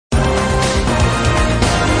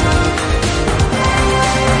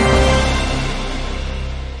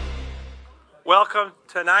Welcome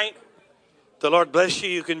tonight. The Lord bless you.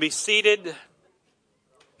 You can be seated.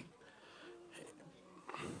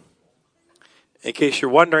 In case you're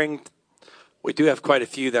wondering, we do have quite a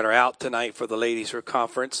few that are out tonight for the ladies'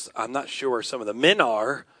 conference. I'm not sure where some of the men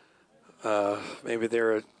are. Maybe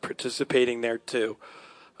they're participating there too.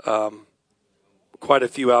 Quite a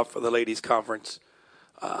few out for the ladies' conference.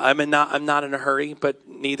 I'm not in a hurry, but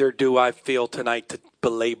neither do I feel tonight to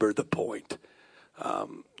belabor the point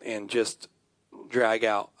and just drag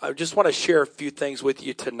out. I just want to share a few things with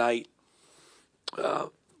you tonight.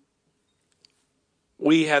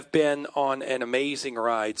 We have been on an amazing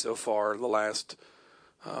ride so far the last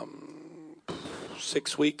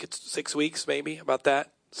 6 weeks, maybe, about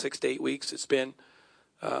that. 6 to 8 weeks it's been.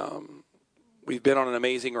 We've been on an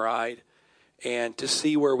amazing ride. And to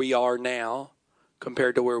see where we are now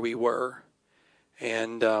compared to where we were,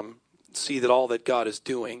 and see that all that God is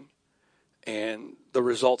doing and the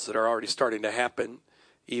results that are already starting to happen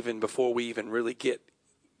even before we even really get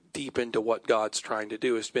deep into what God's trying to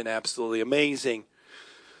do has been absolutely amazing.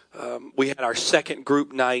 We had our second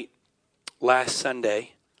group night last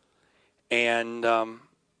Sunday, and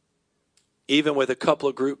even with a couple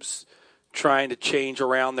of groups trying to change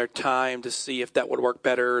around their time to see if that would work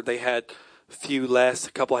better, they had a few less,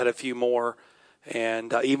 a couple had a few more,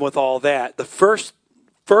 and even with all that, the first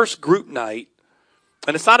group night,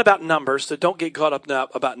 and it's not about numbers, so don't get caught up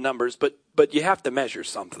about numbers, but you have to measure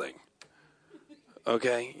something,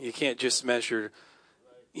 okay? You can't just measure,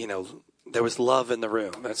 there was love in the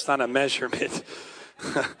room. That's not a measurement.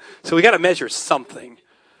 So we got to measure something.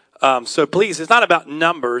 So please, it's not about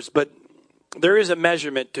numbers, but there is a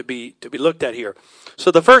measurement to be looked at here. So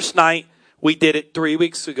the first night, we did it 2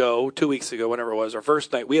 weeks ago, whenever it was, our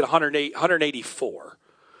first night, we had 184.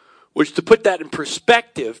 Which, to put that in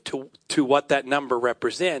perspective to what that number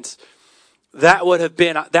represents,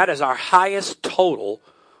 that is our highest total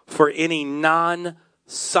for any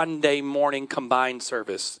non-Sunday morning combined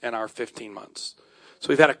service in our 15 months. So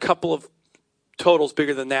we've had a couple of totals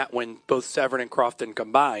bigger than that when both Severn and Crofton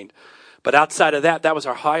combined. But outside of that, that was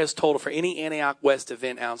our highest total for any Antioch West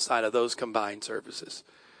event outside of those combined services.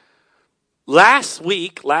 Last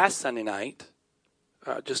Sunday night,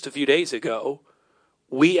 just a few days ago,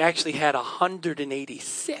 we actually had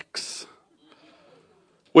 186,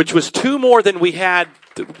 which was 2 more than we had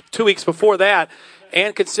 2 weeks before that.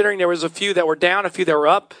 And considering there was a few that were down, a few that were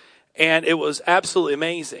up, and it was absolutely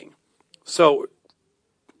amazing. So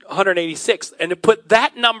 186, and to put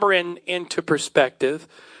that number into perspective,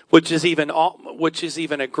 which is even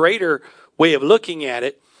a greater way of looking at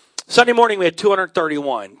it. Sunday morning we had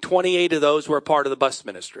 231. 28 of those were a part of the bus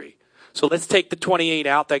ministry. So let's take the 28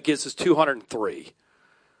 out. That gives us 203.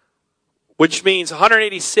 Which means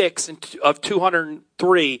 186 of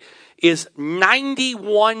 203 is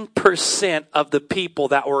 91% of the people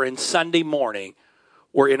that were in Sunday morning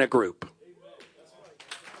were in a group.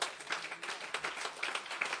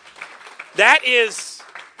 That's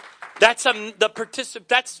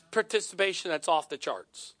participation that's off the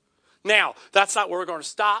charts. Now, that's not where we're going to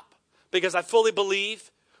stop, because I fully believe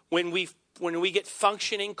when we get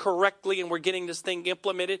functioning correctly and we're getting this thing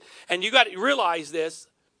implemented, and you got to realize this.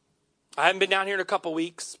 I haven't been down here in a couple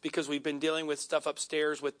weeks because we've been dealing with stuff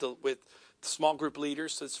upstairs with the small group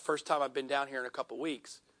leaders. So it's the first time I've been down here in a couple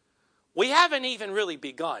weeks. We haven't even really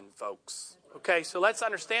begun, folks. Okay, so let's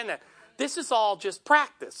understand that. This is all just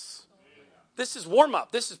practice. This is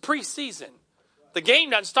warm-up. This is preseason. The game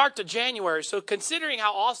doesn't start to January. So considering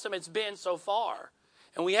how awesome it's been so far,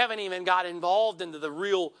 and we haven't even got involved into the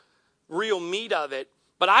real meat of it,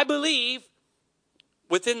 but I believe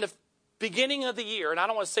within the beginning of the year, and I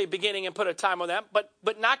don't want to say beginning and put a time on that,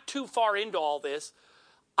 but not too far into all this,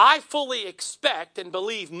 I fully expect and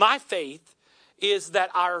believe, my faith is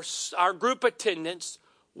that our group attendance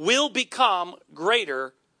will become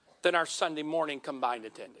greater than our Sunday morning combined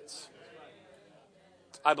attendance.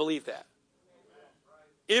 I believe that.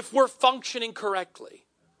 If we're functioning correctly,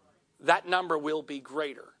 that number will be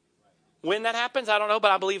greater. When that happens, I don't know,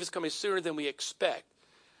 but I believe it's coming sooner than we expect.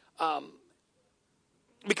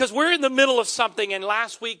 Because we're in the middle of something, and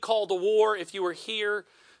last week called the war, if you were here,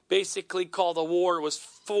 basically called the war. It was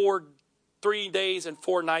 3 days and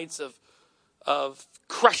 4 nights of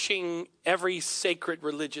crushing every sacred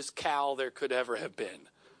religious cow there could ever have been.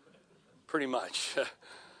 Pretty much.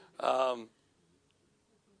 And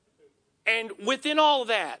within all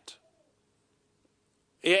that,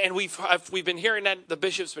 and we've been hearing that the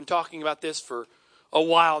bishop's been talking about this for a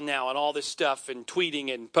while now, and all this stuff, and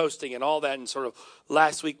tweeting and posting and all that, and sort of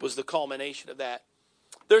last week was the culmination of that.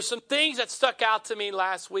 There's some things that stuck out to me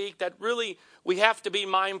last week that really we have to be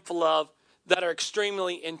mindful of that are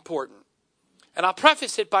extremely important. And I'll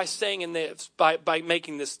preface it by saying by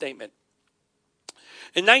making this statement.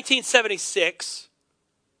 In 1976,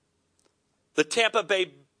 the Tampa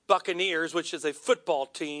Bay Buccaneers, which is a football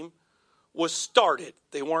team, was started.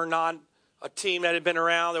 They were not a team that had been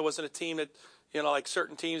around. There wasn't a team that, like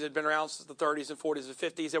certain teams had been around since the 30s and 40s and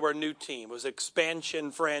 50s. They were a new team. It was an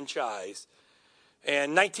expansion franchise.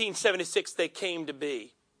 And 1976, they came to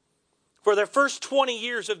be. For their first 20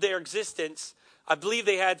 years of their existence, I believe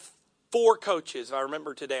they had 4 coaches. If I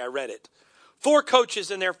remember today, I read it. 4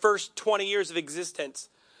 coaches in their first 20 years of existence.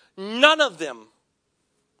 None of them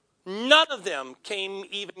came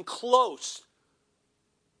even close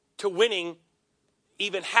to winning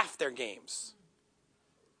even half their games.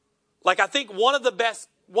 Like, I think one of the best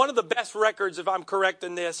records, if I'm correct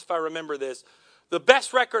in this, if I remember this, the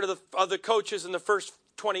best record of the coaches in the first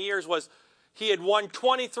 20 years was he had won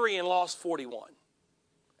 23 and lost 41.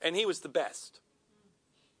 And he was the best.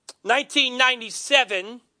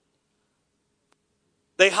 1997,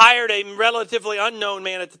 they hired a relatively unknown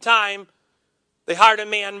man at the time. They hired a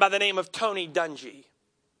man by the name of Tony Dungy.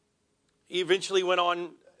 He eventually went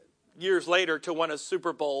on years later to win a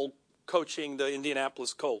Super Bowl coaching the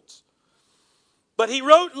Indianapolis Colts. But he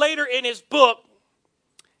wrote later in his book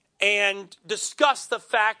and discussed the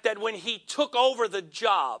fact that when he took over the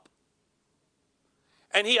job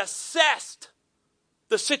and he assessed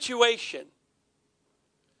the situation,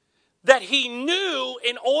 that he knew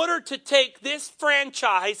in order to take this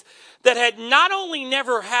franchise that had not only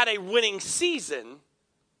never had a winning season,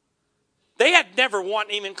 they had never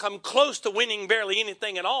even come close to winning barely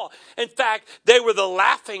anything at all. In fact, they were the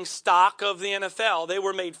laughing stock of the NFL. They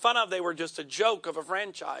were made fun of. They were just a joke of a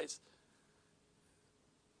franchise.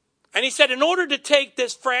 And he said in order to take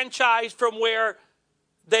this franchise from where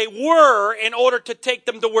they were, in order to take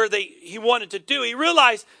them to where he wanted to do, he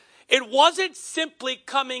realized it wasn't simply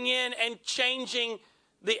coming in and changing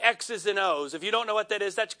the X's and O's. If you don't know what that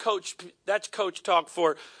is, that's coach talk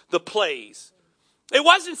for the plays. It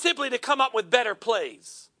wasn't simply to come up with better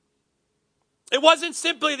plays. It wasn't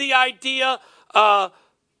simply the idea to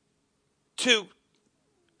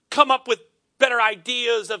come up with better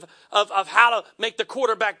ideas of how to make the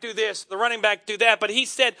quarterback do this, the running back do that. But he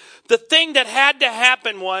said the thing that had to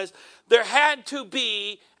happen was there had to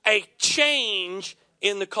be a change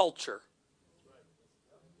in the culture.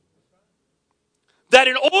 That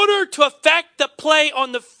in order to affect the play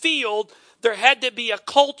on the field, there had to be a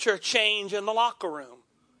culture change in the locker room.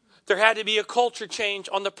 There had to be a culture change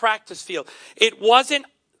on the practice field. It wasn't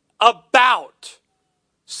about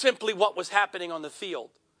simply what was happening on the field.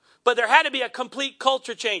 But there had to be a complete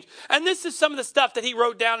culture change. And this is some of the stuff that he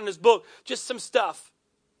wrote down in his book. Just some stuff.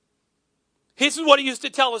 This is what he used to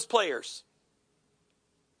tell his players.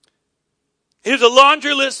 Here's a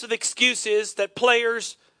laundry list of excuses that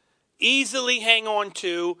players easily hang on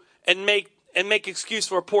to and make excuse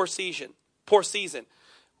for a poor season.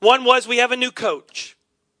 One was we have a new coach.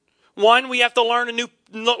 One, we have to learn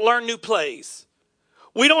new plays.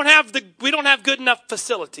 We don't have good enough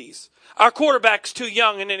facilities. Our quarterback's too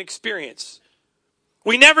young and inexperienced.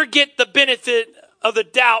 We never get the benefit of the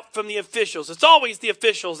doubt from the officials. It's always the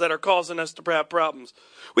officials that are causing us to have problems.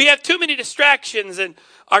 We have too many distractions in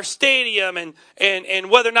our stadium and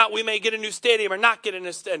whether or not we may get a new stadium or not get a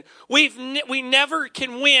new stadium. We never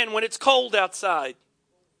can win when it's cold outside.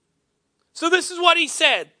 So this is what he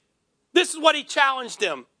said. This is what he challenged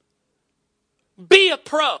them. Be a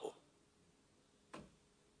pro.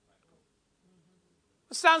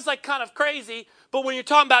 It sounds like kind of crazy, but when you're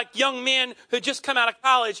talking about young men who just come out of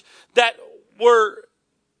college that were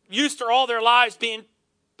used to all their lives being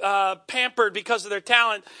pampered because of their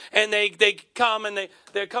talent, and they come and they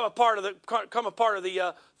become a part of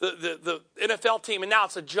the NFL team, and now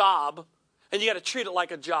it's a job, and you got to treat it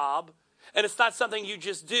like a job, and it's not something you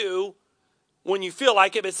just do when you feel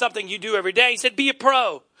like it, but it's something you do every day. He said, be a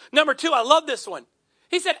pro. Number 2, I love this one.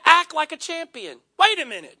 He said, act like a champion. Wait a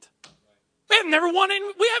minute. We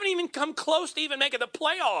haven't even come close to even making the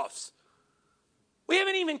playoffs. We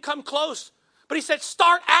haven't even come close. But he said,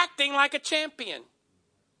 start acting like a champion.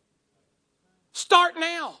 Start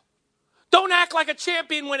now. Don't act like a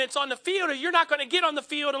champion when it's on the field, or you're not going to get on the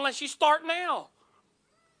field unless you start now.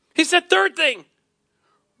 He said, third thing,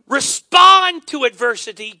 respond to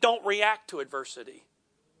adversity, don't react to adversity.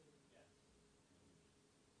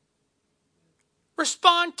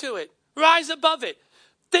 Respond to it. Rise above it.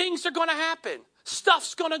 Things are going to happen.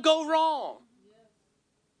 Stuff's going to go wrong.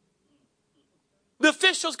 The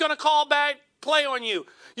official's going to call back play on you.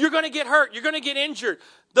 You're going to get hurt. You're going to get injured.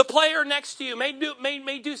 The player next to you may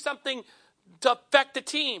do something to affect the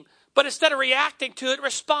team. But instead of reacting to it,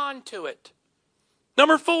 respond to it.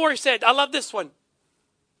 Number 4, he said, I love this one.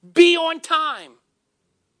 Be on time.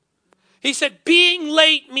 He said, being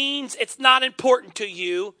late means it's not important to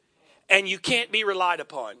you and you can't be relied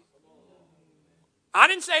upon. I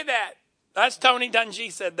didn't say that. That's Tony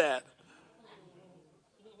Dungy said that.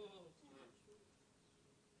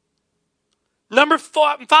 Number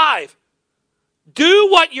 5, do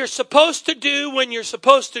what you're supposed to do when you're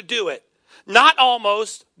supposed to do it. Not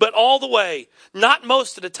almost, but all the way. Not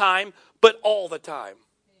most of the time, but all the time.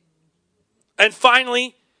 And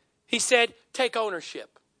finally, he said, take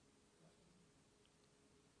ownership.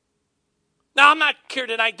 Now, I'm not here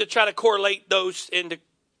tonight to try to correlate those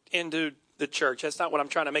into the church. That's not what I'm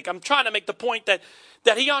trying to make. I'm trying to make the point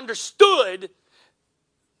that he understood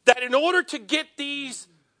that in order to get these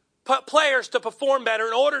players to perform better,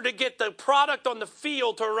 in order to get the product on the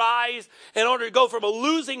field to rise, in order to go from a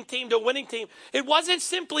losing team to a winning team, it wasn't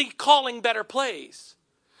simply calling better plays.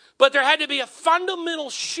 But there had to be a fundamental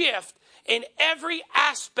shift in every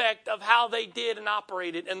aspect of how they did and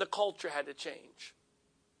operated, and the culture had to change.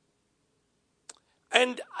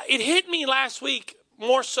 And it hit me last week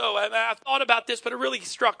more so. I thought about this, but it really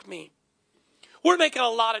struck me. We're making a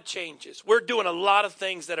lot of changes. We're doing a lot of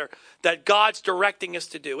things that God's directing us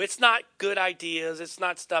to do. It's not good ideas. It's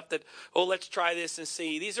not stuff that, let's try this and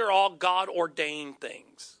see. These are all God-ordained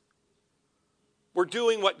things. We're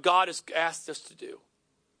doing what God has asked us to do.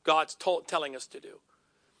 God's telling us to do.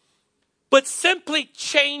 But simply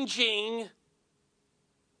changing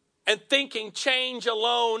and thinking change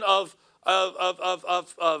alone of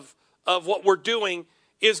what we're doing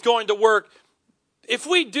is going to work. If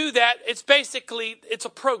we do that, it's a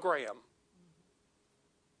program.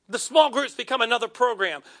 The small groups become another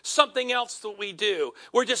program, something else that we do.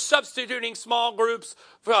 We're just substituting small groups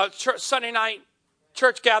for Sunday night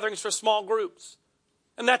church gatherings for small groups.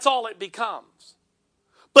 And that's all it becomes.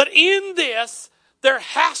 But in this, there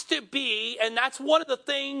has to be, and that's one of the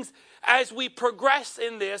things as we progress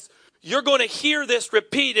in this, you're going to hear this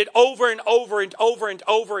repeated over and over and over and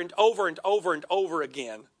over and over and over and over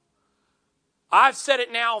again. I've said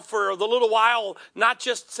it now for the little while, not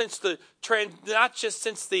just since the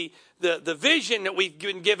vision that we've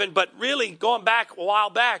been given, but really going back a while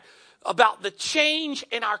back about the change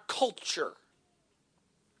in our culture.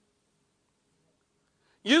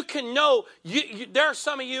 You can know, there are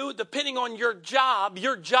some of you, depending on your job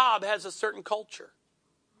has a certain culture.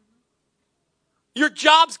 Your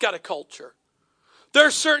job's got a culture. There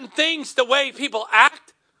are certain things, the way people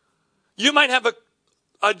act. You might have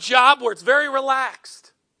a job where it's very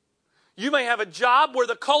relaxed. You may have a job where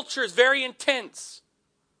the culture is very intense,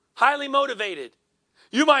 highly motivated.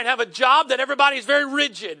 You might have a job that everybody's very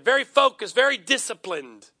rigid, very focused, very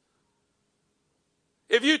disciplined.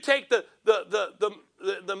 If you take the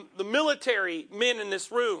military men in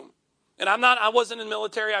this room, and I wasn't in the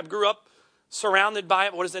military. I grew up surrounded by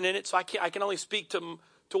it. Wasn't in it, so I can only speak to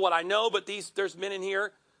what I know. But there's men in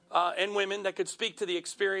here and women that could speak to the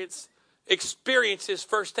experiences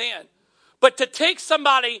firsthand. But to take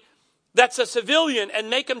somebody that's a civilian and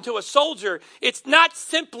make them to a soldier, it's not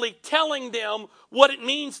simply telling them what it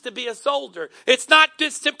means to be a soldier. It's not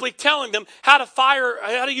just simply telling them how to fire,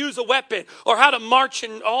 how to use a weapon, or how to march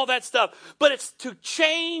and all that stuff. But it's to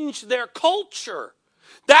change their culture.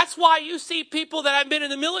 That's why you see people that have been in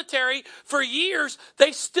the military for years,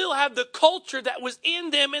 they still have the culture that was in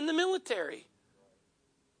them in the military.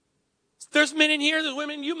 There's men in here, there's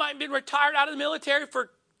women, you might have been retired out of the military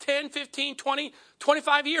for 10, 15, 20,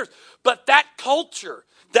 25 years. But that culture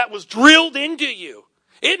that was drilled into you,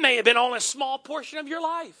 it may have been only a small portion of your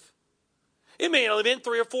life. It may have only been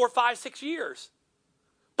 3 or 4, 5, 6 years.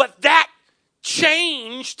 But that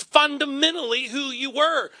changed fundamentally who you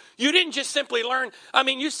were. You didn't just simply learn. I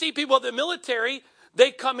mean, you see people in the military,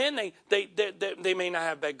 they come in, they may not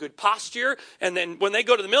have that good posture. And then when they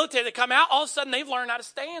go to the military, they come out, all of a sudden they've learned how to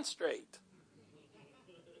stand straight.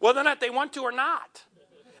 Whether or not they want to or not.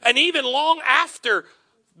 And even long after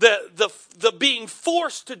the being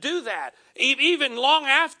forced to do that, even long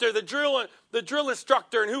after the drill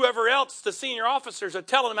instructor and whoever else, the senior officers are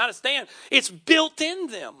telling them how to stand, it's built in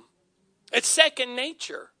them. It's second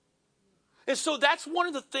nature. And so that's one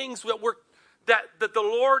of the things that the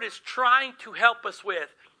Lord is trying to help us with.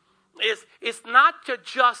 Is not to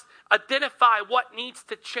just identify what needs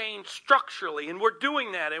to change structurally. And we're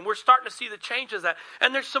doing that. And we're starting to see the changes of that.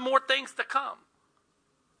 And there's some more things to come.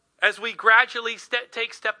 As we gradually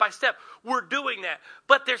take step by step, we're doing that.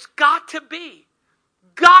 But there's got to be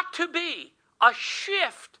a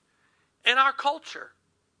shift in our culture.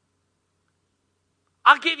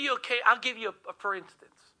 I'll give you a for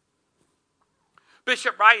instance.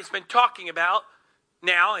 Bishop Wright has been talking about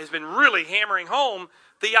now has been really hammering home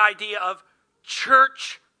the idea of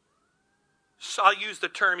church. So I'll use the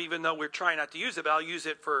term even though we're trying not to use it, but I'll use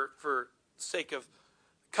it for sake of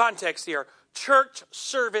context here. Church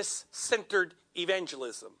service-centered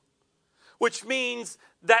evangelism, which means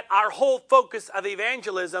that our whole focus of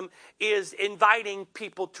evangelism is inviting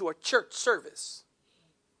people to a church service.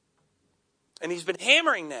 And he's been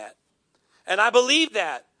hammering that. And I believe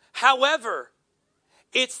that. However,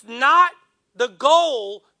 it's not the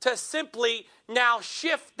goal to simply now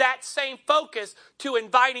shift that same focus to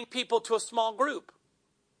inviting people to a small group.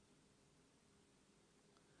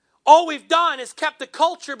 All we've done is kept the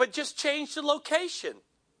culture but just changed the location.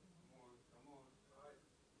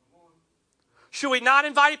 Should we not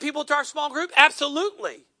invite people to our small group?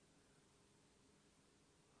 Absolutely.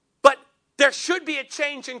 But there should be a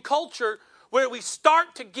change in culture where we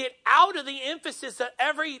start to get out of the emphasis that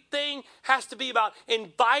everything has to be about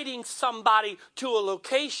inviting somebody to a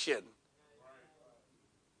location.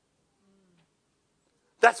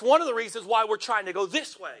 That's one of the reasons why we're trying to go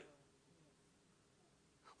this way.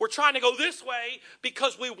 We're trying to go this way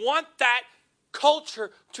because we want that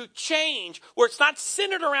culture to change, where it's not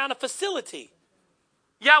centered around a facility.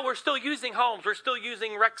 Yeah, we're still using homes. We're still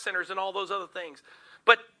using rec centers and all those other things.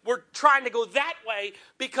 But we're trying to go that way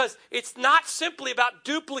because it's not simply about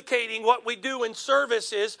duplicating what we do in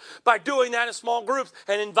services by doing that in small groups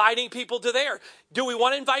and inviting people to there. Do we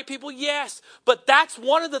want to invite people? Yes. But that's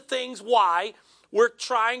one of the things why we're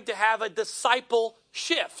trying to have a disciple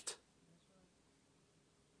shift.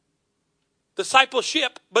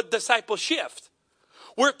 Discipleship, but disciple shift.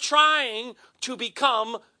 We're trying to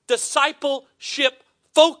become discipleship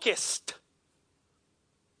focused.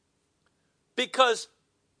 Because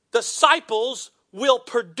disciples will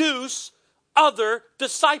produce other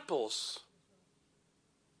disciples.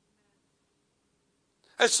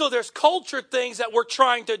 And so there's culture things that we're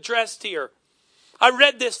trying to address here. I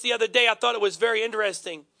read this the other day. I thought it was very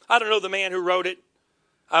interesting. I don't know the man who wrote it.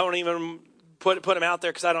 I don't even put him out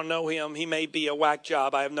there because I don't know him. He may be a whack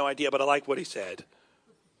job. I have no idea, but I like what he said.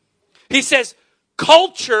 He says,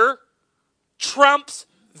 culture trumps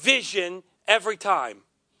vision every time.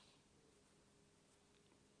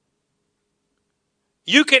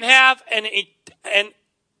 You can have an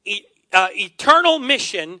eternal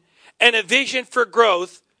mission and a vision for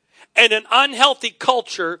growth, and an unhealthy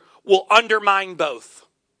culture will undermine both.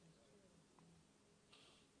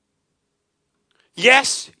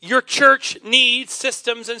 Yes, your church needs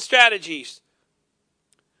systems and strategies.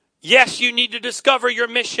 Yes, you need to discover your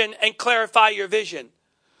mission and clarify your vision.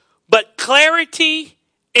 But clarity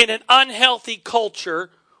in an unhealthy culture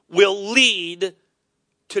will lead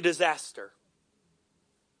to disaster.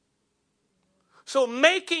 So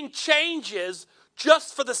making changes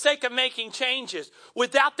just for the sake of making changes,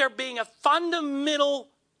 without there being a fundamental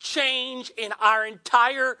change in our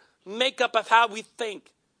entire makeup of how we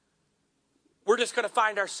think, we're just going to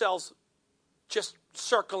find ourselves just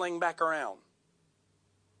circling back around.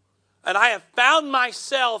 And I have found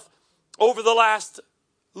myself over the last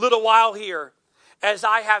little while here, as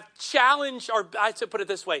I have challenged, or I should put it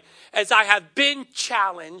this way, as I have been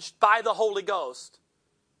challenged by the Holy Ghost,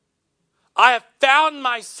 I have found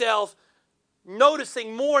myself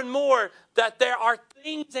noticing more and more that there are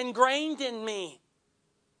things ingrained in me.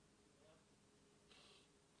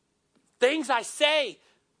 Things I say,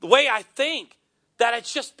 the way I think, that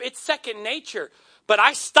it's second nature. But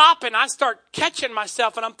I stop and I start catching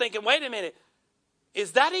myself and I'm thinking, wait a minute,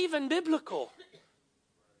 is that even biblical?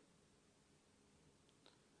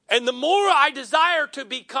 And the more I desire to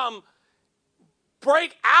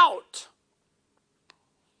break out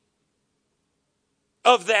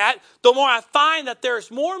of that, the more I find that there's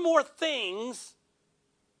more and more things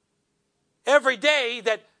every day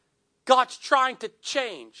that God's trying to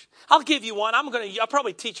change. I'll give you one. I'll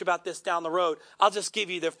probably teach about this down the road. I'll give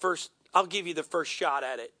you the first shot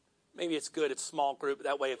at it. Maybe it's good. It's a small group.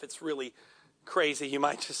 That way, if it's really crazy, you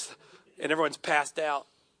might just, and everyone's passed out.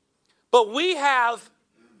 But we have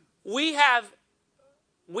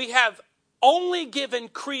only given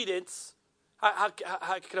credence. How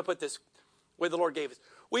can I put this? Where the Lord gave us.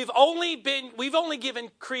 We've only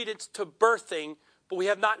given credence to birthing, but we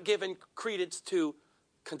have not given credence to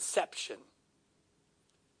conception.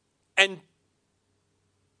 And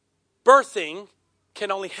birthing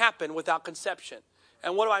can only happen without conception.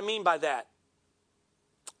 And what do I mean by that?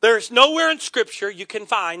 There's nowhere in Scripture, you can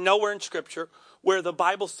find nowhere in Scripture, where the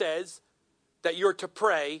Bible says that you're to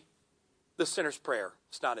pray the sinner's prayer.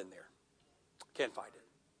 It's not in there. Can't find it.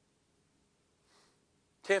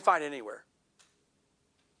 Can't find it anywhere.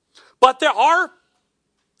 But there are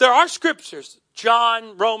there are scriptures,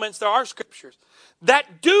 John, Romans, there are scriptures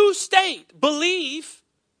that do state, believe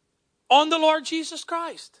on the Lord Jesus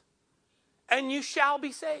Christ, and you shall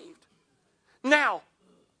be saved. Now,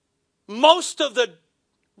 most of the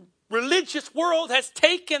religious world has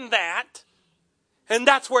taken that, and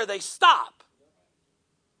that's where they stop.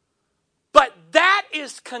 But that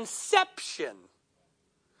is conception.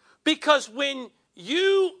 Because when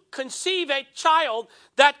you conceive a child,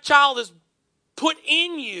 that child is put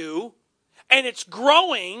in you, and it's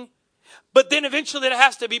growing, but then eventually it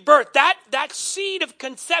has to be birthed. That seed of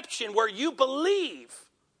conception where you believe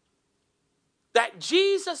that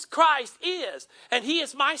Jesus Christ is, and He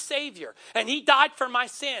is my Savior, and He died for my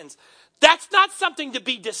sins. That's not something to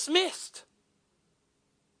be dismissed.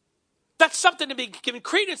 That's something to be given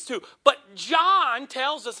credence to. But John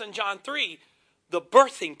tells us in John 3, the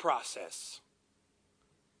birthing process.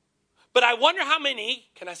 But I wonder how many,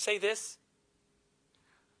 can I say this?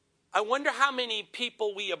 I wonder how many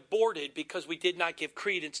people we aborted because we did not give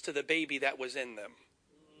credence to the baby that was in them.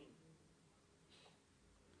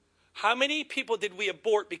 How many people did we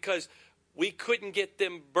abort because we couldn't get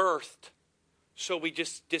them birthed, so we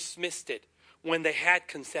just dismissed it when they had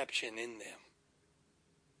conception in them?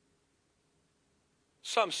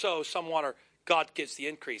 Some sow, some water, God gives the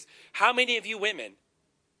increase. How many of you women,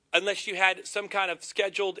 unless you had some kind of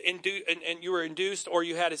scheduled and you were induced or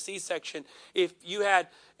you had a C-section,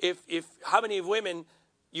 how many of women,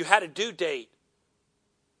 you had a due date?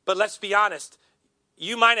 But let's be honest,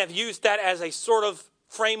 you might have used that as a sort of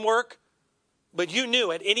framework, but you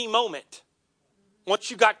knew at any moment,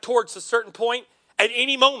 once you got towards a certain point, at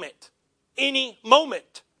any moment,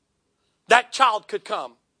 that child could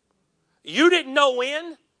come. You didn't know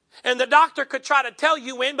when, and the doctor could try to tell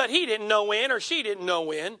you when, but he didn't know when or she didn't know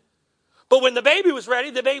when. But when the baby was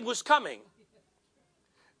ready, the baby was coming.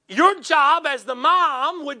 Your job as the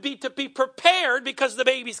mom would be to be prepared because the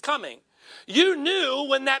baby's coming. You knew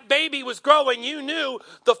when that baby was growing, you knew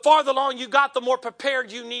the farther along you got, the more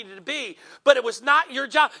prepared you needed to be. But it was not your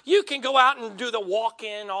job. You can go out and do the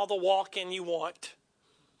walk-in, all the walk-in you want.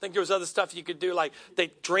 I think there was other stuff you could do, like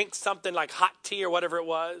they drink something like hot tea or whatever it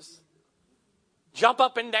was. Jump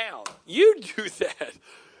up and down. You do that.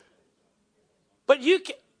 But you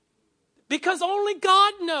can, because only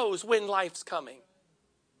God knows when life's coming.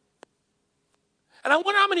 And I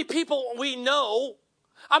wonder how many people we know.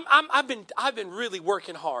 I've been really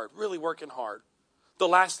working hard the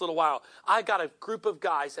last little while. I got a group of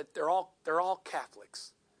guys that they're all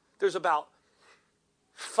Catholics. There's about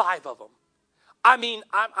 5 of them. I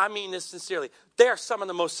mean this sincerely. They are some of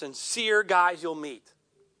the most sincere guys you'll meet.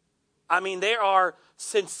 I mean, they are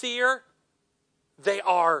sincere. They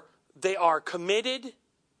are committed.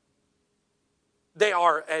 They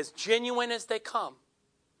are as genuine as they come.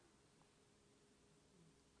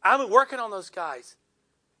 I've been working on those guys.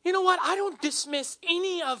 You know what? I don't dismiss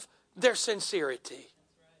any of their sincerity.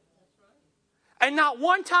 And not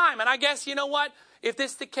one time, and I guess, you know what? If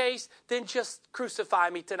this is the case, then just crucify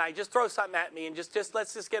me tonight. Just throw something at me and just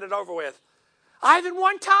let's just get it over with. I haven't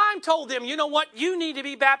one time told them, you know what? You need to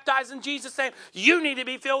be baptized in Jesus' name. You need to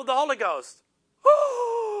be filled with the Holy Ghost.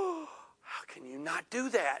 Oh, how can you not do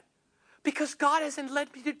that? Because God hasn't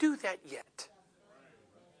led me to do that yet.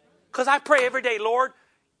 Because I pray every day, Lord,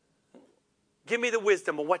 give me the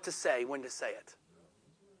wisdom of what to say, when to say it.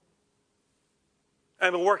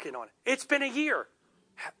 I've been working on it. It's been a year.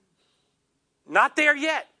 Not there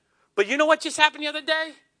yet. But you know what just happened the other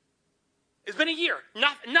day? It's been a year.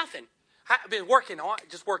 Nothing. I've been working on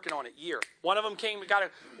it. Year. One of them came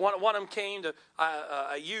to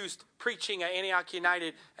used preaching at Antioch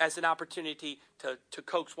United as an opportunity to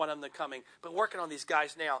coax one of them to coming. But working on these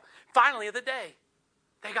guys now. Finally, of the day,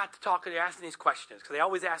 they got to talking. They're asking these questions because they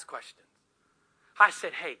always ask questions. I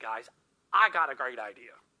said, hey guys, I got a great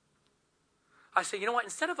idea. I said, you know what?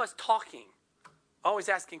 Instead of us talking, always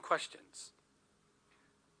asking questions,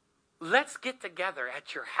 let's get together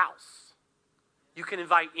at your house. You can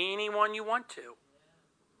invite anyone you want to.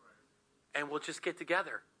 And we'll just get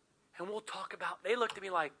together. And we'll talk about, they looked at me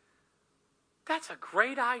like, that's a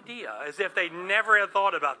great idea. As if they never had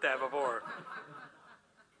thought about that before.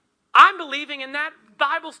 I'm believing in that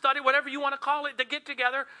Bible study, whatever you want to call it, to get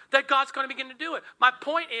together, that God's going to begin to do it. My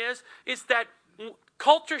point is that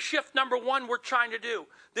culture shift number 1 we're trying to do.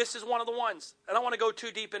 This is one of the ones. I don't want to go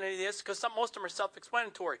too deep into this because most of them are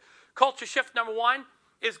self-explanatory. Culture shift number 1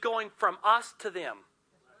 is going from us to them.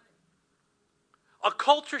 A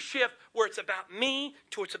culture shift where it's about me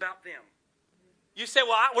to it's about them. You say,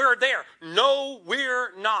 well, we're there. No,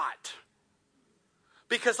 we're not.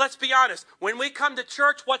 Because let's be honest, when we come to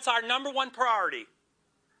church, what's our number 1 priority?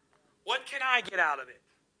 What can I get out of it?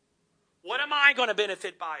 What am I going to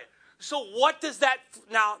benefit by it? So what does that,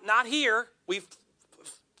 now, not here. We've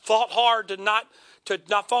fought hard to not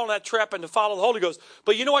fall in that trap and to follow the Holy Ghost.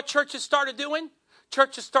 But you know what churches started doing?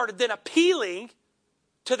 Churches started then appealing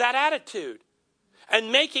to that attitude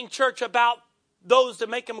and making church about those that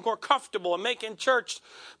make them more comfortable, and making church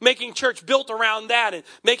built around that, and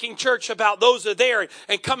making church about those that are there,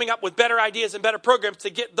 and coming up with better ideas and better programs to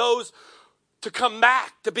get those to come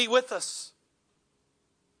back to be with us.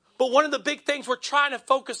 But one of the big things we're trying to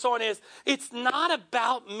focus on is it's not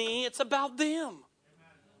about me, it's about them.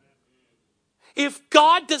 If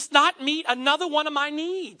God does not meet another one of my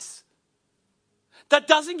needs, that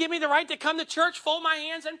doesn't give me the right to come to church, fold my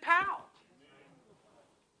hands, and pout.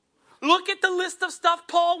 Look at the list of stuff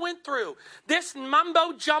Paul went through. This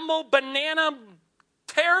mumbo-jumbo, banana,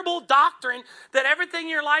 terrible doctrine that everything in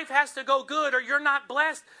your life has to go good or you're not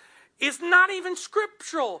blessed is not even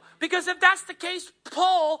scriptural. Because if that's the case,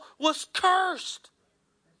 Paul was cursed.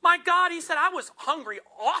 My God, he said, I was hungry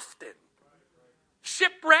often.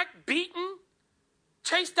 Shipwrecked, beaten,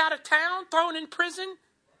 chased out of town, thrown in prison.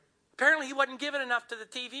 Apparently he wasn't given enough to the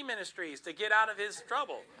TV ministries to get out of his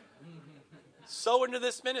trouble. Sow into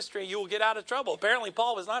this ministry, you will get out of trouble. Apparently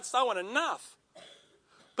Paul was not sowing enough.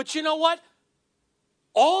 But you know what?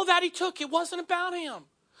 All that he took, it wasn't about him.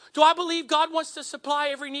 Do I believe God wants to supply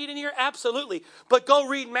every need in here? Absolutely. But go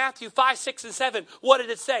read Matthew 5, 6, and 7. What did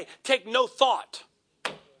it say? Take no thought.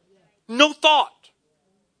 No thought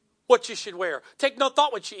what you should wear. Take no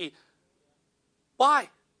thought what you eat. Why?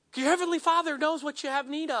 Your Heavenly Father knows what you have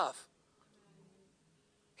need of.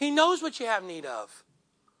 He knows what you have need of.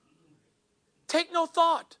 Take no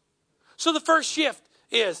thought. So the first shift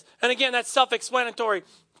is, and again, that's self-explanatory.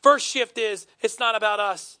 First shift is, it's not about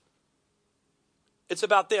us. It's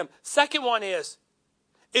about them. Second one is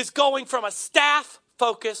going from a staff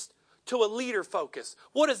focused to a leader focus.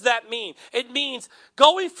 What does that mean? It means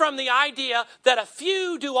going from the idea that a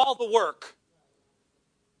few do all the work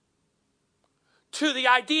to the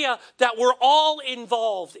idea that we're all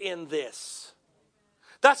involved in this.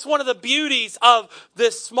 That's one of the beauties of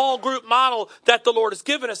this small group model that the Lord has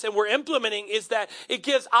given us and we're implementing, is that it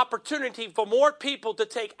gives opportunity for more people to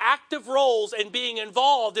take active roles in being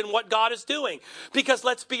involved in what God is doing. Because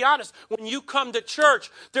let's be honest, when you come to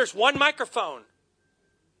church, there's one microphone.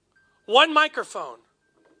 One microphone.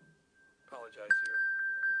 Apologize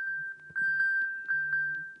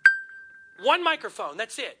here. One microphone,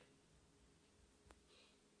 that's it.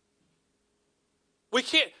 We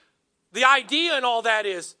can't. The idea in all that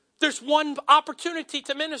is there's one opportunity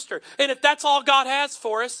to minister. And if that's all God has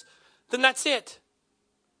for us, then that's it.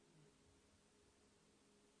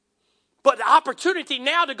 But the opportunity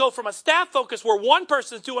now to go from a staff focus where one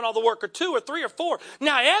person is doing all the work, or two or three or four,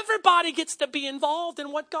 now everybody gets to be involved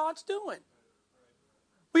in what God's doing.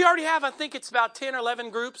 We already have, I think it's about 10 or 11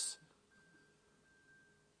 groups.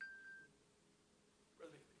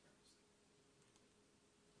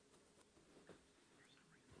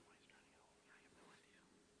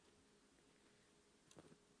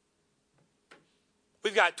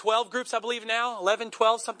 We've got 12 groups, I believe now, 11,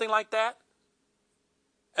 12, something like that.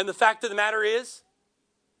 And the fact of the matter is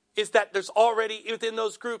that there's already within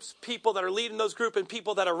those groups people that are leading those groups and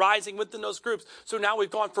people that are rising within those groups. So now we've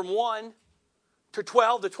gone from 1 to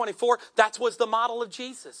 12 to 24. That was the model of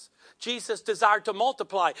Jesus. Jesus desired to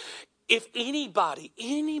multiply. If anybody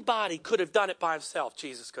could have done it by himself,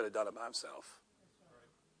 Jesus could have done it by himself.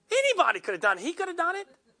 Anybody could have done it. He could have done it.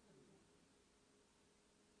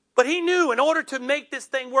 But he knew in order to make this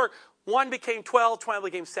thing work, 1 became 12, 12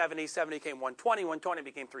 became 70, 70 became 120, 120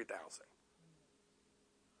 became 3,000.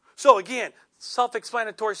 So again,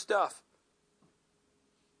 self-explanatory stuff.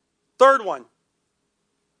 Third one.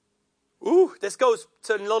 This goes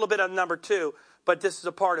to a little bit of number 2, but this is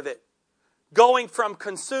a part of it. Going from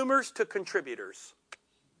consumers to contributors.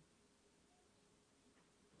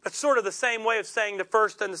 That's sort of the same way of saying the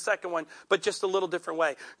first and the second one, but just a little different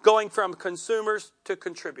way. Going from consumers to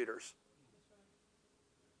contributors.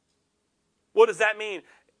 What does that mean?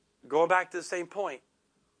 Going back to the same point,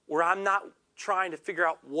 where I'm not trying to figure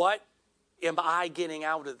out what am I getting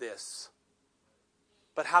out of this,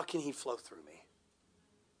 but how can he flow through me?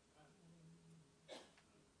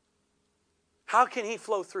 How can he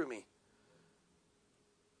flow through me?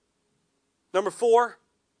 Number 4.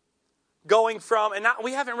 Going from, and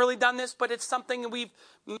we haven't really done this, but it's something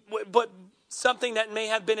something that may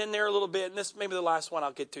have been in there a little bit. And this may be the last one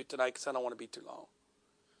I'll get to tonight because I don't want to be too long.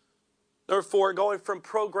 Number 4, going from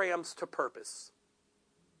programs to purpose.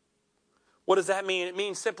 What does that mean? It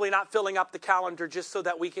means simply not filling up the calendar just so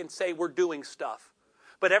that we can say we're doing stuff.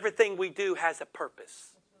 But everything we do has a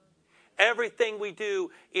purpose. Everything we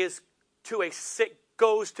do is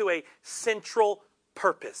goes to a central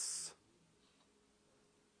purpose.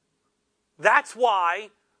 That's why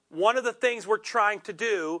one of the things we're trying to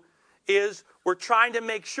do is we're trying to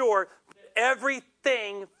make sure that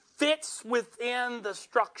everything fits within the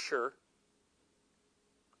structure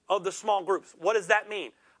of the small groups. What does that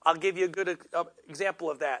mean? I'll give you a good example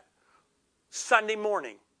of that. Sunday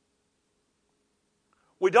morning.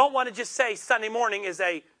 We don't want to just say Sunday morning is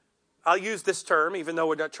I'll use this term, even though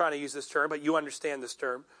we're not trying to use this term, but you understand this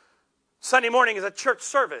term. Sunday morning is a church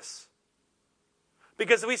service.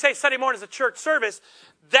 Because if we say Sunday morning is a church service,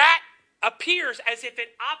 that appears as if it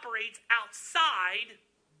operates outside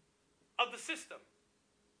of the system.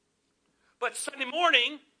 But Sunday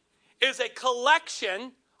morning is a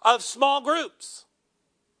collection of small groups.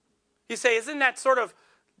 You say, isn't that sort of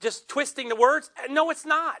just twisting the words? No, it's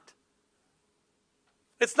not.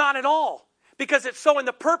 It's not at all. Because it's showing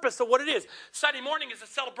the purpose of what it is. Sunday morning is a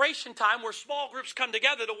celebration time where small groups come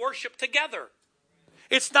together to worship together.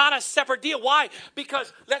 It's not a separate deal. Why?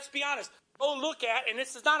 Because, let's be honest, go look at, and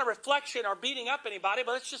this is not a reflection or beating up anybody,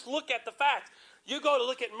 but let's just look at the facts. You go to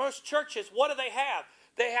look at most churches, what do they have?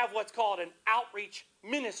 They have what's called an outreach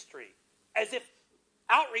ministry. As if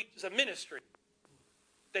outreach is a ministry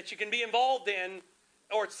that you can be involved in,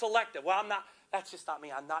 or it's selective. Well, that's just not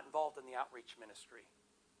me. I'm not involved in the outreach ministry.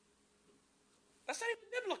 That's not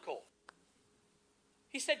even biblical.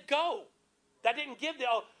 He said, go. That didn't give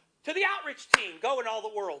to the outreach team, go in all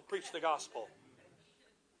the world, preach the gospel.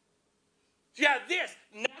 So yeah, this.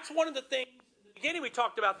 And that's one of the things, in the beginning we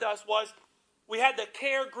talked about this was, we had the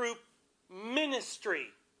care group ministry.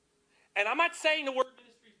 And I'm not saying the word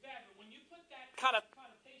ministry is bad, but when you put that kind of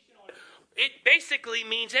connotation on it, it basically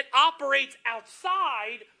means it operates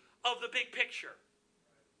outside of the big picture.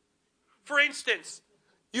 For instance,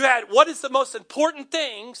 you had, what is the most important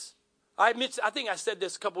things? I think I said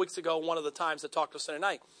this a couple weeks ago, one of the times I talked to Sunday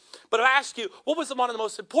night. But I asked you, what was one of the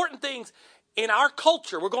most important things in our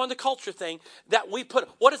culture? We're going to culture thing that we put.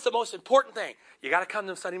 What is the most important thing? You got to come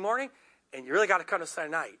to Sunday morning, and you really got to come to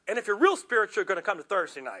Sunday night. And if you're real spiritual, you're going to come to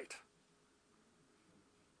Thursday night.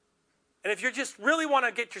 And if you just really want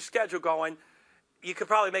to get your schedule going, you could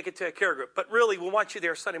probably make it to a care group. But really, we want you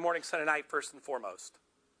there Sunday morning, Sunday night, first and foremost.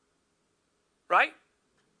 Right?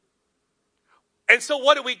 And so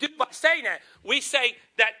what do we do by saying that? We say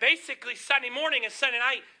that basically Sunday morning and Sunday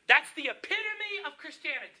night, that's the epitome of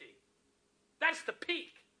Christianity. That's the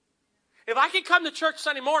peak. If I can come to church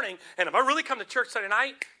Sunday morning, and if I really come to church Sunday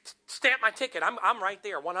night, stamp my ticket. I'm right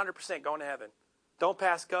there, 100% going to heaven. Don't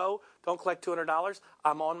pass go. Don't collect $200.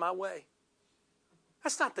 I'm on my way.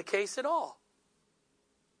 That's not the case at all.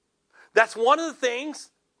 That's one of the things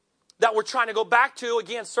that we're trying to go back to,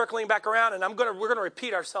 again, circling back around, and we're going to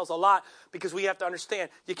repeat ourselves a lot because we have to understand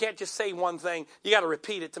you can't just say one thing. You got to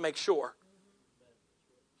repeat it to make sure.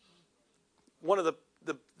 One of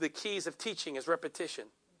the keys of teaching is repetition.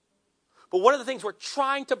 But one of the things we're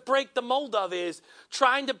trying to break the mold of is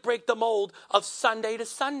trying to break the mold of Sunday to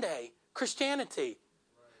Sunday Christianity.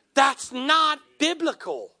 That's not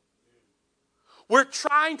biblical. We're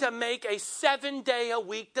trying to make a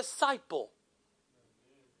 7-day-a-week disciple.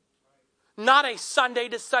 Not a Sunday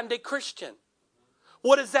to Sunday Christian.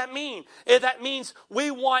 What does that mean? That means we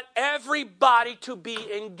want everybody to be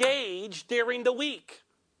engaged during the week.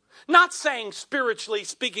 Not saying spiritually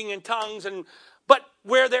speaking in tongues, but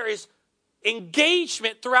where there is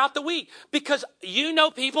engagement throughout the week. Because you know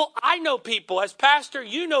people, I know people. As pastor,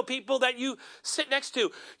 you know people that you sit next to.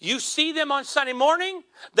 You see them on Sunday morning.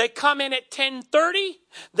 They come in at 10:30.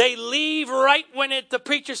 They leave right when the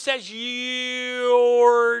preacher says,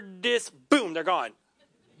 you're boom, they're gone.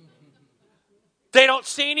 They don't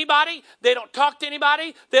see anybody. They don't talk to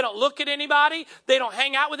anybody. They don't look at anybody. They don't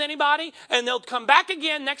hang out with anybody. And they'll come back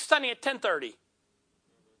again next Sunday at 10:30.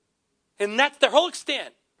 And that's their whole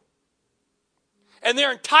extent. And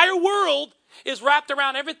their entire world is wrapped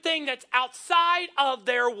around everything that's outside of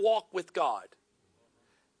their walk with God.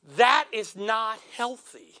 That is not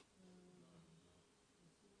healthy.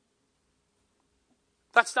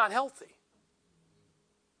 That's not healthy.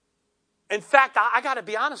 In fact, I got to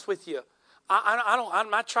be honest with you. I'm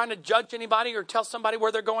not trying to judge anybody or tell somebody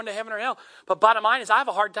where they're going to heaven or hell. But bottom line is I have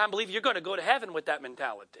a hard time believing you're going to go to heaven with that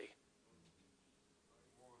mentality.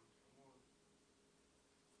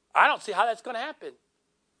 I don't see how that's going to happen.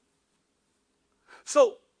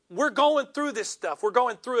 So we're going through this stuff. We're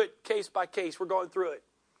going through it case by case. We're going through it.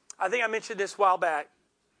 I think I mentioned this a while back.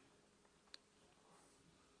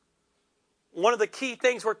 One of the key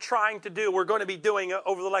things we're trying to do, we're going to be doing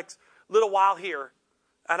over the next little while here,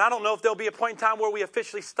 and I don't know if there'll be a point in time where we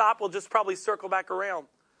officially stop. We'll just probably circle back around,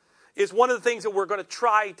 is one of the things that we're going to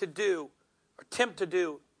try to do, or attempt to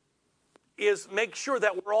do, is make sure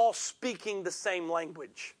that we're all speaking the same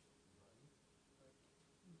language.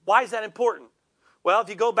 Why is that important? Well, if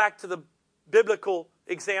you go back to the biblical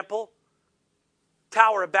example,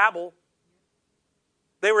 Tower of Babel,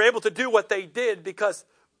 they were able to do what they did because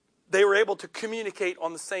they were able to communicate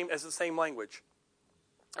on the same language.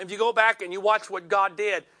 If you go back and you watch what God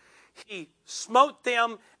did, He smote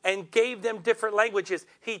them and gave them different languages.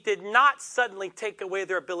 He did not suddenly take away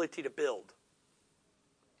their ability to build.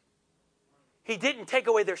 He didn't take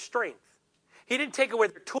away their strength. He didn't take away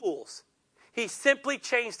their tools. He simply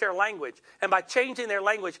changed their language. And by changing their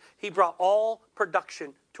language, He brought all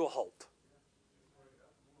production to a halt.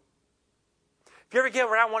 If you ever get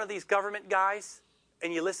around one of these government guys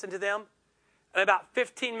and you listen to them, in about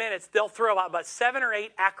 15 minutes, they'll throw out about 7 or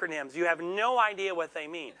 8 acronyms. You have no idea what they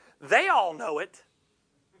mean. They all know it.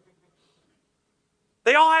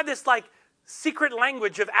 They all have this secret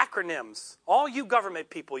language of acronyms. All you government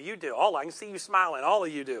people, you do. I can see you smiling. All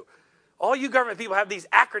of you do. All you government people have these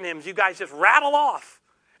acronyms you guys just rattle off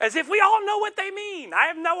as if we all know what they mean. I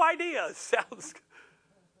have no idea. Sounds good.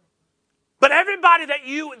 But everybody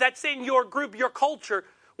that's in your group, your culture,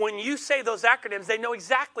 when you say those acronyms, they know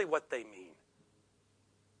exactly what they mean.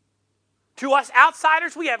 To us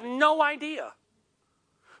outsiders, we have no idea.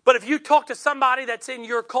 But if you talk to somebody that's in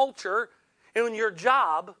your culture, in your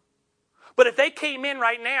job, but if they came in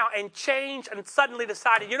right now and changed and suddenly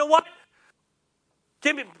decided, you know what?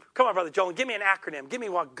 Come on, Brother Joel, give me an acronym. Give me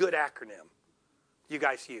one good acronym you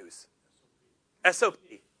guys use. SOP.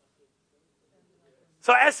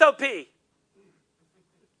 So SOP,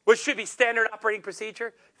 which should be standard operating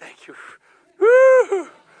procedure. Thank you. Woo!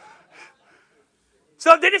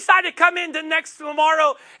 So they decided to come in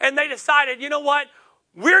tomorrow and they decided, you know what?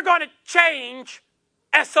 We're going to change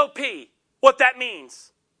SOP, what that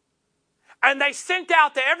means. And they sent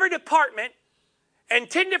out to every department and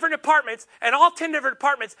 10 different departments, and all 10 different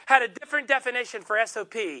departments had a different definition for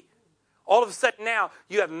SOP. All of a sudden now,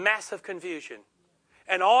 you have massive confusion.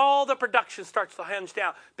 And all the production starts to hinge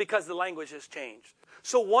down because the language has changed.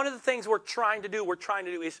 So one of the things we're trying to do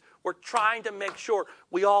is we're trying to make sure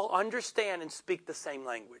we all understand and speak the same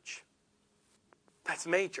language. That's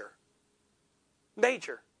major.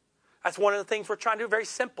 Major. That's one of the things we're trying to do. Very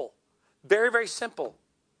simple. Very, very simple.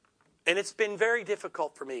 And it's been very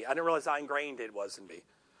difficult for me. I didn't realize how ingrained it was in me.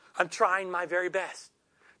 I'm trying my very best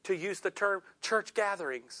to use the term church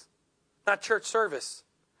gatherings, not church service.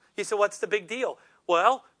 You say, what's the big deal?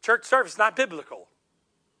 Well, church service is not biblical.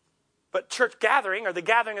 But church gathering, or the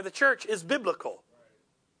gathering of the church, is biblical.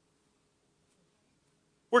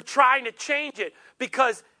 We're trying to change it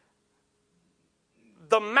because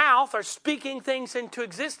the mouth, or speaking things into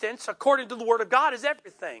existence, according to the Word of God, is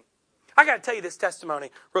everything. I got to tell you this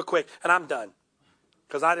testimony real quick, and I'm done.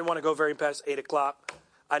 Because I didn't want to go very past 8 o'clock.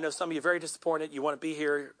 I know some of you are very disappointed. You want to be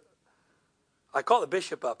here. I call the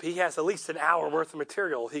bishop up. He has at least an hour worth of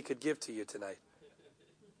material he could give to you tonight.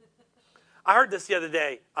 I heard this the other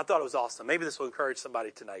day. I thought it was awesome. Maybe this will encourage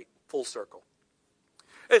somebody tonight. Full circle.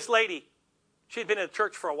 This lady, she'd been in the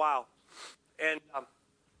church for a while. And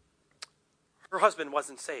her husband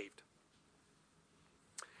wasn't saved.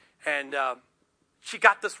 And she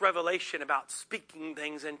got this revelation about speaking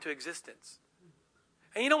things into existence.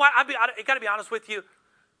 And you know what? I got to be honest with you.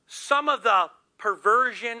 Some of the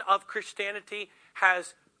perversion of Christianity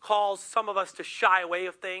has caused some of us to shy away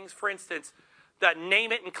of things. For instance, that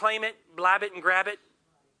name it and claim it, blab it and grab it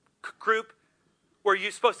group, where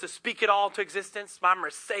you're supposed to speak it all to existence. My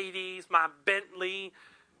Mercedes, my Bentley.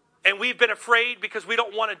 And we've been afraid because we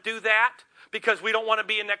don't want to do that, because we don't want to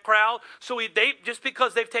be in that crowd. So just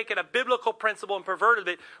because they've taken a biblical principle and perverted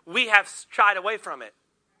it, we have shied away from it.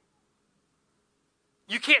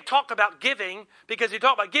 You can't talk about giving, because you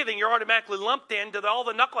talk about giving, you're automatically lumped into all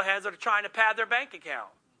the knuckleheads that are trying to pad their bank account.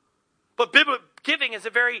 But giving is a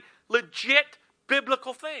very legit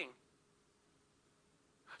biblical thing.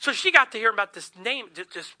 So she got to hear about this name,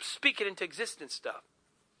 just speak it into existence stuff.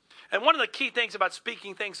 And one of the key things about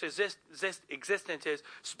speaking things to existence is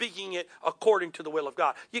speaking it according to the will of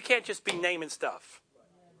God. You can't just be naming stuff.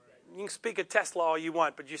 You can speak a Tesla all you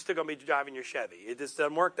want, but you're still going to be driving your Chevy. It just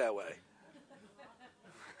doesn't work that way.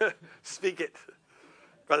 Speak it.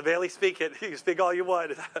 Brother Bailey, speak it. You can speak all you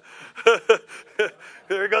want.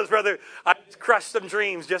 There goes, brother. I just crushed some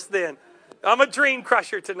dreams just then. I'm a dream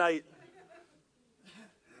crusher tonight.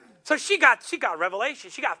 So she got revelation.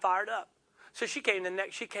 She got fired up. So she came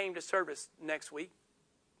to service next week.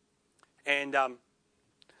 And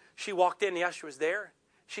she walked in. The usher was there.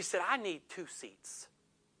 She said, I need 2 seats.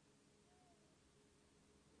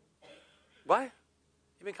 What?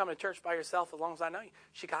 You've been coming to church by yourself as long as I know you.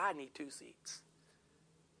 She goes, I need 2 seats.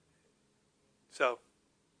 So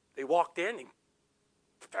they walked in and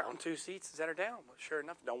found 2 seats and set her down. Well, sure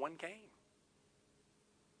enough, no one came.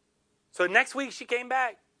 So next week she came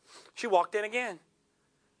back. She walked in again.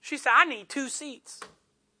 She said, I need 2 seats.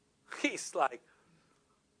 He's like,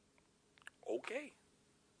 okay.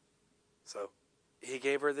 So he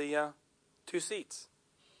gave her the 2 seats.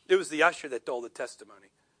 It was the usher that told the testimony.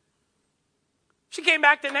 She came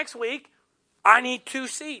back the next week. I need 2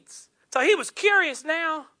 seats. So he was curious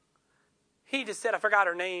now. He just said, I forgot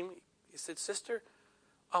her name. He said, sister,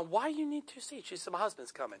 why do you need 2 seats? She said, my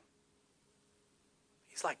husband's coming.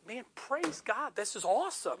 He's like, man, praise God. This is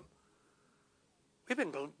awesome. We've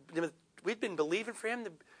been believing for him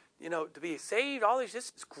to be saved. All this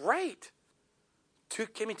is great.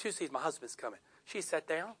 Give me 2 seats. My husband's coming. She sat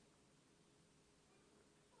down.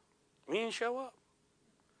 He didn't show up.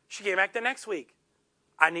 She came back the next week.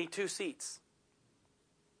 I need 2 seats.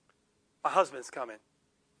 My husband's coming.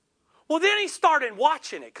 Well, then he started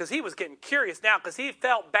watching it because he was getting curious now because he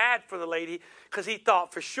felt bad for the lady because he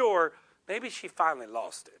thought for sure maybe she finally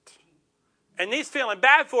lost it. And he's feeling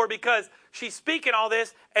bad for her because she's speaking all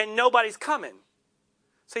this and nobody's coming.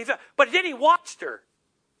 So but then he watched her.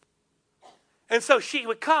 And so she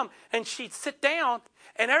would come and she'd sit down,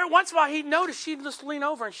 and every once in a while he'd notice she'd just lean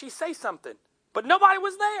over and she'd say something. But nobody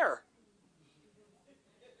was there.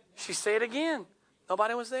 She'd say it again.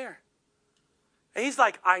 Nobody was there. And he's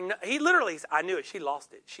like, I knew it. She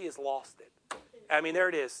lost it. She has lost it. I mean, there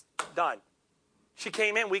it is. Done. She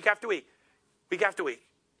came in week after week. Week after week.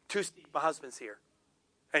 2 seats. My husband's here.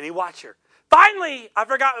 And he watched her. Finally, I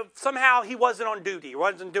forgot, somehow he wasn't on duty. He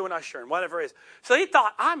wasn't doing ushering, whatever it is. So he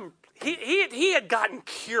thought, he had gotten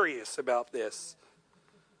curious about this.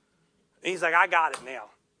 And he's like, I got it now.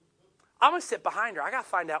 I'm going to sit behind her. I got to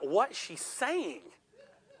find out what she's saying.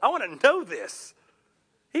 I want to know this.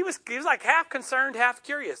 He was like half concerned, half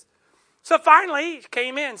curious. So finally, he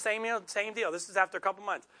came in, same deal. This is after a couple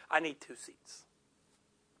months. I need 2 seats.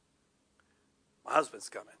 My husband's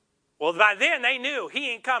coming. Well, by then they knew he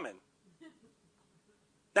ain't coming.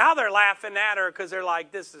 Now they're laughing at her because they're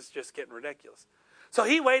like, this is just getting ridiculous. So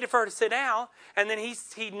he waited for her to sit down, and then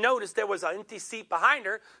he noticed there was an empty seat behind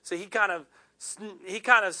her, so he kind of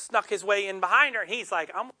snuck his way in behind her, and he's like,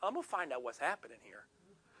 I'm going to find out what's happening here.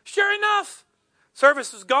 Sure enough,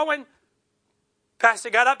 service was going. Pastor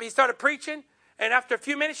got up, he started preaching, and after a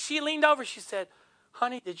few minutes, she leaned over, she said,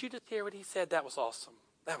 honey, did you just hear what he said? That was awesome.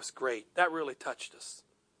 That was great. That really touched us.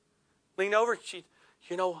 Leaned over,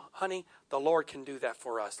 honey, the Lord can do that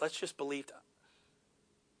for us. Let's just believe that.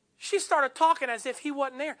 She started talking as if he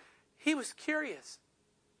wasn't there. He was curious.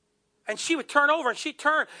 And she would turn over and she'd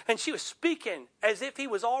turn and she was speaking as if he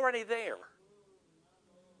was already there.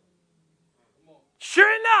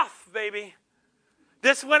 Sure enough, baby.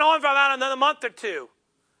 This went on for about another month or two.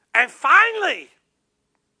 And finally,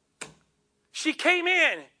 she came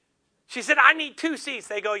in. She said, I need 2 seats.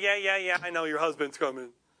 They go, yeah, I know your husband's coming.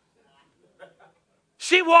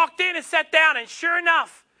 She walked in and sat down, and sure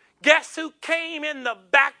enough, guess who came in the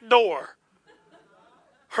back door?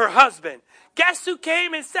 Her husband. Guess who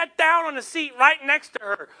came and sat down on the seat right next to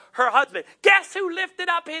her? Her husband. Guess who lifted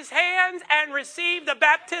up his hands and received the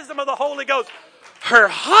baptism of the Holy Ghost? Her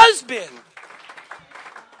husband.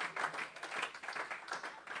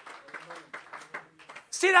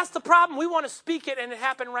 See, that's the problem. We want to speak it and it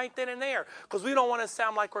happened right then and there because we don't want to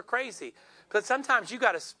sound like we're crazy. But sometimes you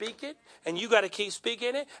got to speak it and you got to keep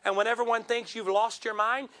speaking it. And when everyone thinks you've lost your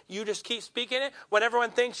mind, you just keep speaking it. When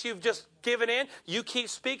everyone thinks you've just given in, you keep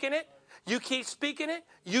speaking it. You keep speaking it.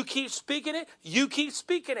 You keep speaking it. You keep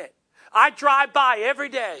speaking it. I drive by every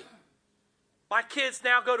day. My kids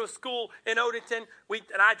now go to a school in Odenton,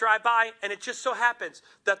 and I drive by, and it just so happens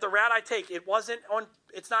that the route I take,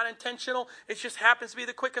 it's not intentional, it just happens to be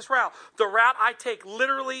the quickest route. The route I take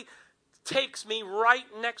literally takes me right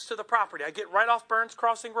next to the property. I get right off Burns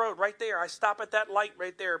Crossing Road, right there. I stop at that light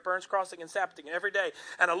right there at Burns Crossing and Sapting every day,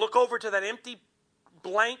 and I look over to that empty,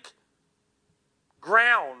 blank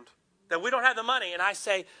ground that we don't have the money, and I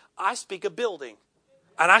say, I speak a building,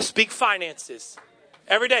 and I speak finances.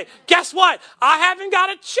 Every day. Guess what? I haven't got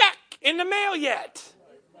a check in the mail yet.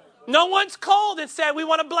 No one's called and said we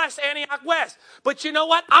want to bless Antioch West. But you know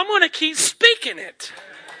what? I'm going to keep speaking it.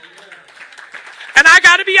 And I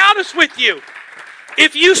got to be honest with you.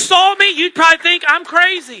 If you saw me, you'd probably think I'm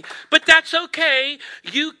crazy. But that's okay.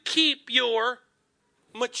 You keep your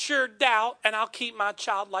mature doubt and I'll keep my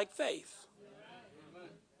childlike faith.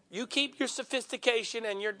 You keep your sophistication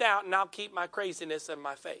and your doubt and I'll keep my craziness and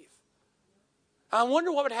my faith. I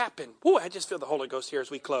wonder what would happen. Ooh, I just feel the Holy Ghost here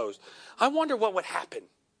as we close. I wonder what would happen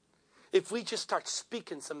if we just start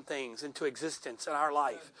speaking some things into existence in our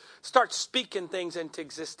life. Start speaking things into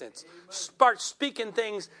existence. Start speaking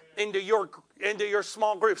things into your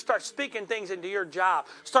small group. Start speaking things into your job.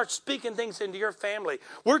 Start speaking things into your family.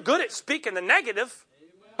 We're good at speaking the negative.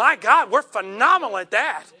 My God, we're phenomenal at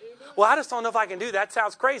that. Well, I just don't know if I can do that.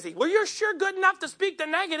 Sounds crazy. Well, you're sure good enough to speak the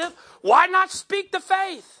negative. Why not speak the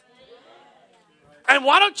faith? And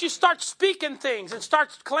why don't you start speaking things and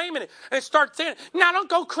start claiming it and start saying it? Now, don't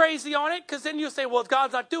go crazy on it, because then you'll say, well,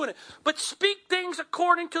 God's not doing it. But speak things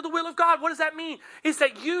according to the will of God. What does that mean? It's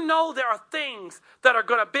that you know there are things that are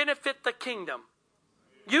going to benefit the kingdom.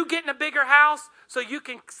 You getting a bigger house so you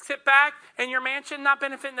can sit back in your mansion, not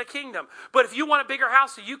benefiting the kingdom. But if you want a bigger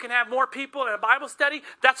house so you can have more people in a Bible study,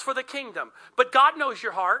 that's for the kingdom. But God knows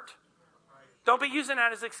your heart. Don't be using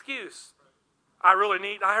that as an excuse. I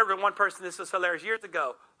heard one person, this was hilarious, years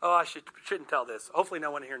ago. Oh, I shouldn't tell this. Hopefully no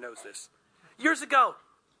one here knows this. Years ago,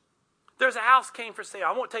 there's a house came for sale.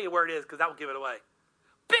 I won't tell you where it is because that will give it away.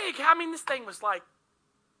 Big. I mean, this thing was like,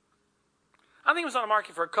 I think it was on the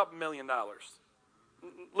market for $2 million.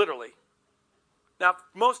 Literally. Now,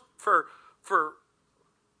 for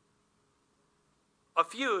a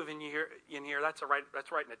few of you in here, that's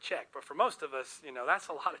writing a check. But for most of us, that's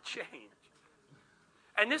a lot of change.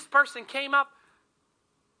 And this person came up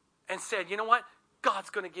and said, you know what? God's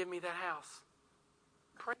going to give me that house.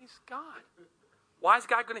 Praise God. Why is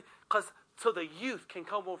God going to? Because so the youth can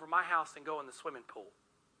come over my house and go in the swimming pool.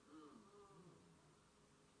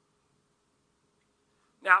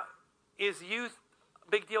 Now, is youth a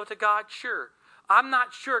big deal to God? Sure. I'm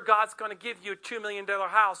not sure God's going to give you a $2 million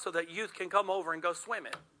house so that youth can come over and go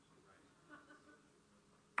swimming.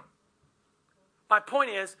 My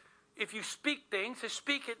point is, if you speak things, just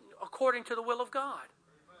speak it according to the will of God.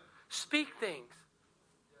 Speak things.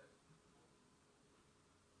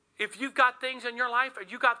 If you've got things in your life, or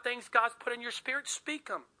you got things God's put in your spirit, speak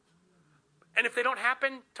them. And if they don't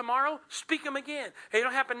happen tomorrow, speak them again. If they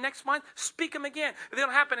don't happen next month, speak them again. If they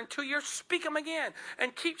don't happen in 2 years, speak them again.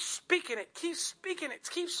 And keep speaking it. Keep speaking it.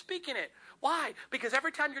 Keep speaking it. Why? Because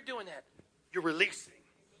every time you're doing that, you're releasing.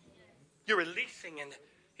 You're releasing. And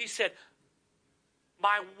he said,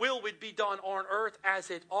 my will would be done on earth as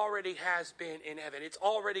it already has been in heaven. It's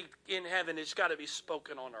already in heaven. It's got to be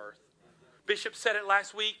spoken on earth. Bishop said it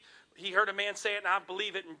last week. He heard a man say it, and I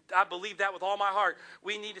believe it, and I believe that with all my heart.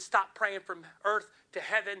 We need to stop praying from earth to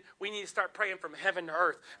heaven. We need to start praying from heaven to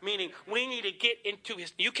earth. Meaning, we need to get into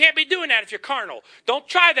his... You can't be doing that if you're carnal. Don't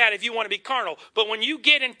try that if you want to be carnal. But when you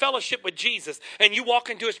get in fellowship with Jesus, and you walk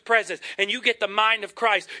into his presence, and you get the mind of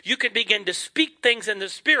Christ, you can begin to speak things in the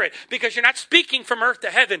Spirit, because you're not speaking from earth to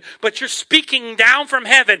heaven, but you're speaking down from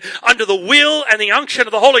heaven under the will and the unction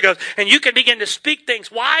of the Holy Ghost. And you can begin to speak things.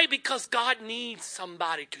 Why? Because God needs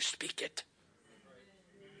somebody to speak it.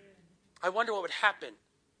 I wonder what would happen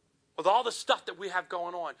with all the stuff that we have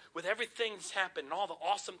going on, with everything that's happened and all the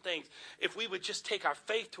awesome things, if we would just take our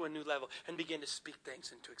faith to a new level and begin to speak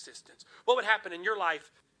things into existence. What would happen in your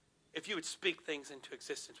life if you would speak things into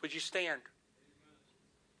existence? Would you stand?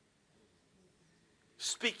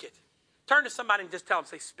 Speak it. Turn to somebody and just tell them,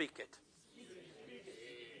 say, speak it.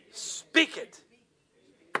 Speak it.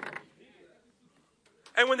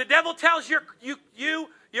 And when the devil tells you're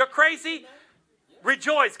crazy,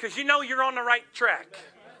 rejoice, because you know you're on the right track.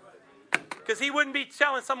 Because he wouldn't be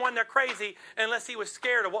telling someone they're crazy unless he was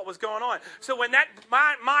scared of what was going on. So when that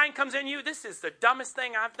mind comes in you, this is the dumbest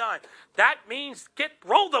thing I've done. That means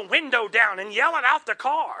roll the window down and yell it out the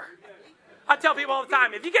car. I tell people all the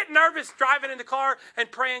time, if you get nervous driving in the car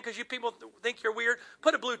and praying because you people think you're weird,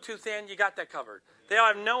 put a Bluetooth in, you got that covered. They'll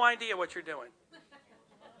have no idea what you're doing.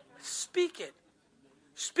 Speak it.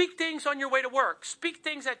 Speak things on your way to work. Speak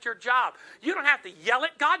things at your job. You don't have to yell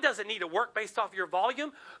it. God doesn't need to work based off your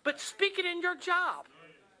volume, but speak it in your job.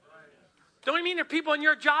 Don't you mean there are people in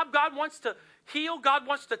your job God wants to heal, God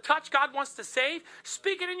wants to touch, God wants to save?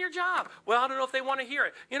 Speak it in your job. Well, I don't know if they want to hear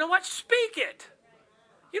it. You know what? Speak it.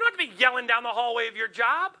 You don't have to be yelling down the hallway of your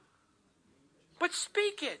job, but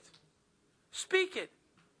speak it. Speak it.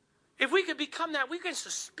 If we could become that, we can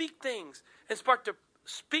just speak things and start to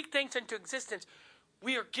speak things into existence.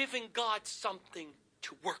 We are giving God something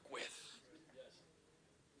to work with.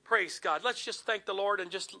 Praise God. Let's just thank the Lord and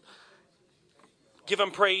just give him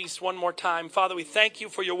praise one more time. Father, we thank you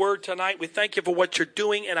for your word tonight. We thank you for what you're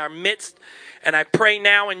doing in our midst. And I pray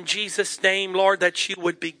now in Jesus' name, Lord, that you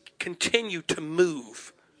would continue to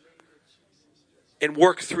move and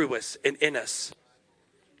work through us and in us.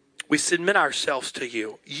 We submit ourselves to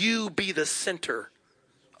you. You be the center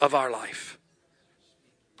of our life.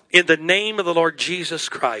 In the name of the Lord Jesus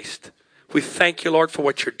Christ, we thank you, Lord, for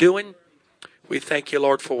what you're doing. We thank you,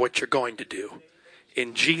 Lord, for what you're going to do.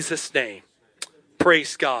 In Jesus' name.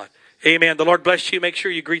 Praise God. Amen. The Lord bless you. Make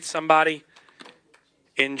sure you greet somebody.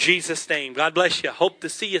 In Jesus' name. God bless you. Hope to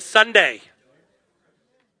see you Sunday.